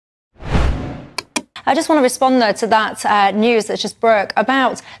I just want to respond, though, to that news that just broke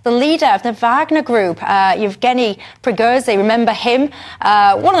about the leader of the Wagner group, Yevgeny Prigozhin. Remember him?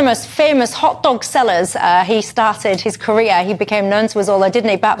 One of the most famous hot dog sellers. He started his career, he became known to us all, didn't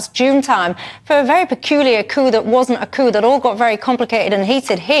he, perhaps June time, for a very peculiar coup that wasn't a coup, that all got very complicated and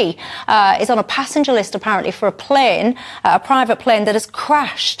heated. He is on a passenger list, apparently, for a plane, a private plane that has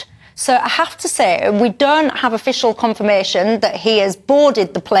crashed. So I have to say, we don't have official confirmation that he has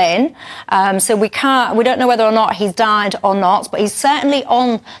boarded the plane. So we don't know whether or not he's died or not, but he's certainly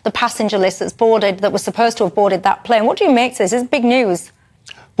on the passenger list that was supposed to have boarded that plane. What do you make of this? It's big news.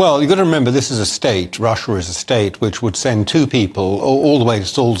 Well, you've got to remember, this is a state, Russia is a state, which would send two people all the way to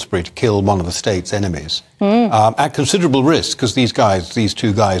Salisbury to kill one of the state's enemies, at considerable risk, because these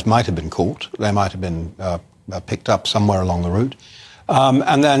two guys might have been caught. They might have been picked up somewhere along the route.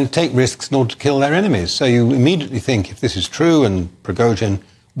 And then take risks in order to kill their enemies. So you immediately think, if this is true and Prigozhin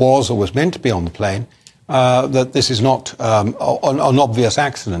was or was meant to be on the plane, that this is not an obvious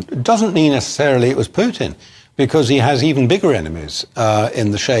accident. It doesn't mean necessarily it was Putin, because he has even bigger enemies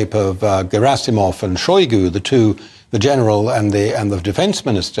in the shape of Gerasimov and Shoigu, the general and the defense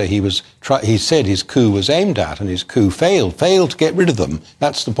minister. He said his coup was aimed at, and his coup failed to get rid of them.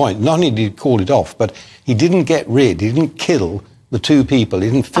 That's the point. Not only did he call it off, but he didn't he didn't kill the two people. He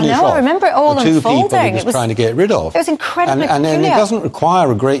didn't finish off I remember it all the two unfolding. people he was trying to get rid of. It was incredibly and it doesn't require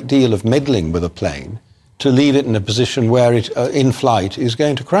a great deal of meddling with a plane to leave it in a position where it, in flight, is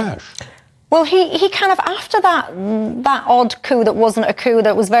going to crash. Well, he kind of, after that odd coup that wasn't a coup,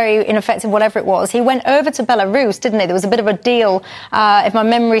 that was very ineffective, whatever it was, he went over to Belarus, didn't he? There was a bit of a deal, if my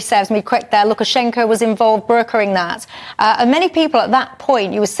memory serves me correct there. Lukashenko was involved, brokering that. And many people at that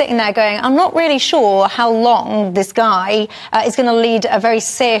point, you were sitting there going, I'm not really sure how long this guy is going to lead a very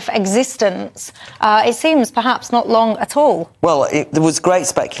safe existence. It seems perhaps not long at all. Well, there was great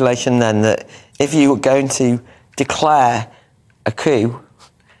speculation then that if you were going to declare a coup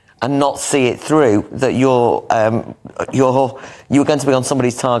and not see it through, that you were going to be on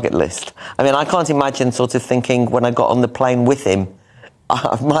somebody's target list. I mean, I can't imagine sort of thinking when I got on the plane with him,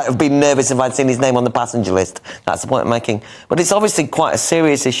 I might have been nervous if I'd seen his name on the passenger list. That's the point I'm making. But it's obviously quite a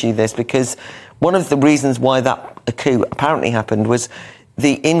serious issue, this, because one of the reasons why that coup apparently happened was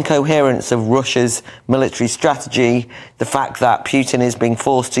the incoherence of Russia's military strategy, the fact that Putin is being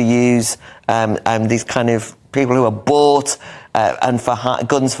forced to use these kind of people who are bought and for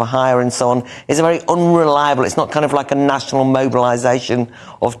guns for hire and so on, is a very unreliable. It's not kind of like a national mobilisation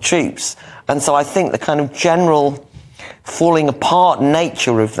of troops. And so I think the kind of general falling apart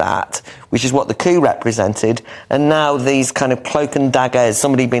nature of that, which is what the coup represented, and now these kind of cloak and daggers,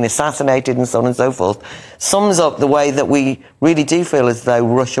 somebody being assassinated and so on and so forth, sums up the way that we really do feel as though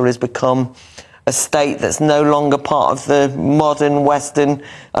Russia has become a state that's no longer part of the modern Western.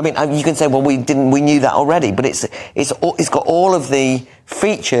 I mean, you can say, well, we knew that already, but it's got all of the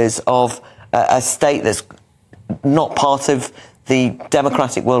features of a state that's not part of the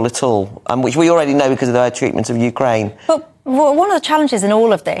democratic world at all, which we already know because of their treatment of Ukraine. Well, one of the challenges in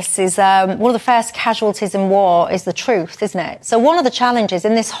all of this is one of the first casualties in war is the truth, isn't it? So one of the challenges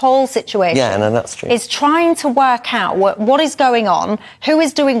in this whole situation that's true, is trying to work out what is going on, who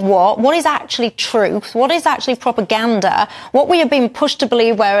is doing what is actually truth, what is actually propaganda, what we are being pushed to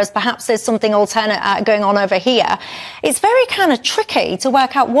believe, whereas perhaps there's something alternate going on over here. It's very kind of tricky to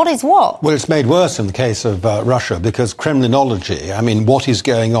work out what is what. Well, it's made worse in the case of Russia, because Kremlinology, I mean, what is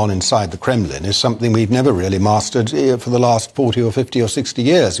going on inside the Kremlin is something we've never really mastered for the last 40 or 50 or 60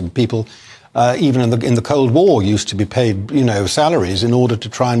 years. And people, even in the Cold War, used to be paid, salaries in order to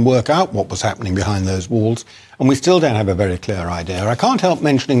try and work out what was happening behind those walls. And we still don't have a very clear idea. I can't help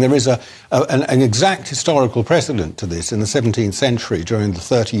mentioning there is an exact historical precedent to this in the 17th century during the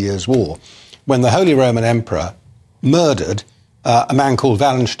 30 Years' War, when the Holy Roman Emperor murdered a man called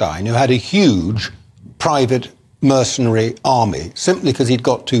Wallenstein, who had a huge private mercenary army, simply because he'd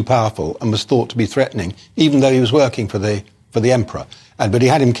got too powerful and was thought to be threatening, even though he was working for the emperor. But he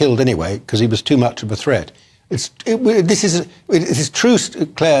had him killed anyway because he was too much of a threat. This is true,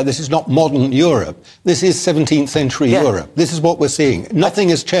 Claire. This is not modern Europe. This is 17th century Europe. This is what we're seeing. Nothing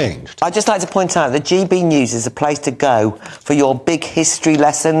has changed. I'd just like to point out that GB News is a place to go for your big history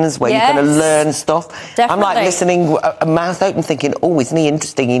lessons where you're going to learn stuff. Definitely. I'm like listening, a mouth open, thinking, oh, isn't he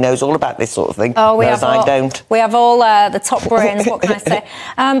interesting? He knows all about this sort of thing. Oh, I don't. We have all the top brains, what can I say?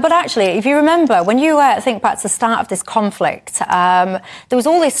 But actually, if you remember, when you think back to the start of this conflict, there was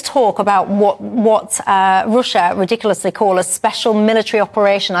all this talk about what Russia ridiculously call a special military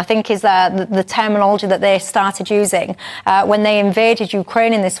operation, I think is the terminology that they started using when they invaded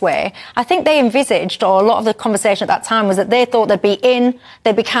Ukraine in this way. I think they envisaged, or a lot of the conversation at that time was that they thought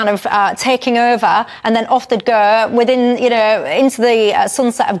they'd be kind of taking over, and then off they'd go within, into the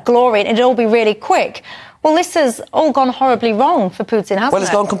sunset of glory, and it'd all be really quick. Well, this has all gone horribly wrong for Putin, hasn't it? Well,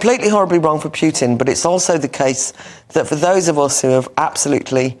 it's gone completely horribly wrong for Putin, but it's also the case that for those of us who have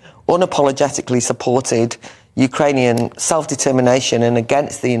absolutely, unapologetically supported Ukrainian self-determination and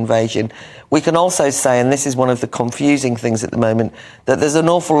against the invasion, we can also say, and this is one of the confusing things at the moment, that there's an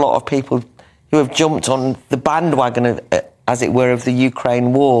awful lot of people who have jumped on the bandwagon of, as it were, of the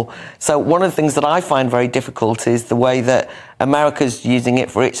Ukraine war. So one of the things that I find very difficult is the way that America's using it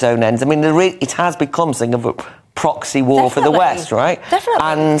for its own ends. I mean, it has become something of a proxy war for the West, right? Definitely.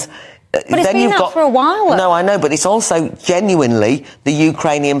 And but it's then been you've that got, for a while. No, I know, but it's also genuinely the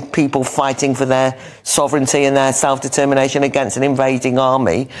Ukrainian people fighting for their sovereignty and their self-determination against an invading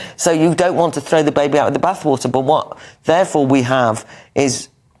army. So you don't want to throw the baby out with the bathwater. But what, therefore, we have is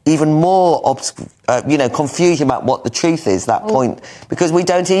even more, confusion about what the truth is, that point, because we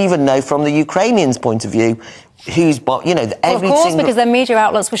don't even know from the Ukrainians' point of view who's, of course, because their media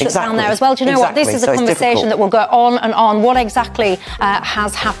outlets were shut down there as well. Do you know what? This is a conversation that will go on and on. What exactly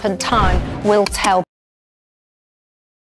has happened, time will tell.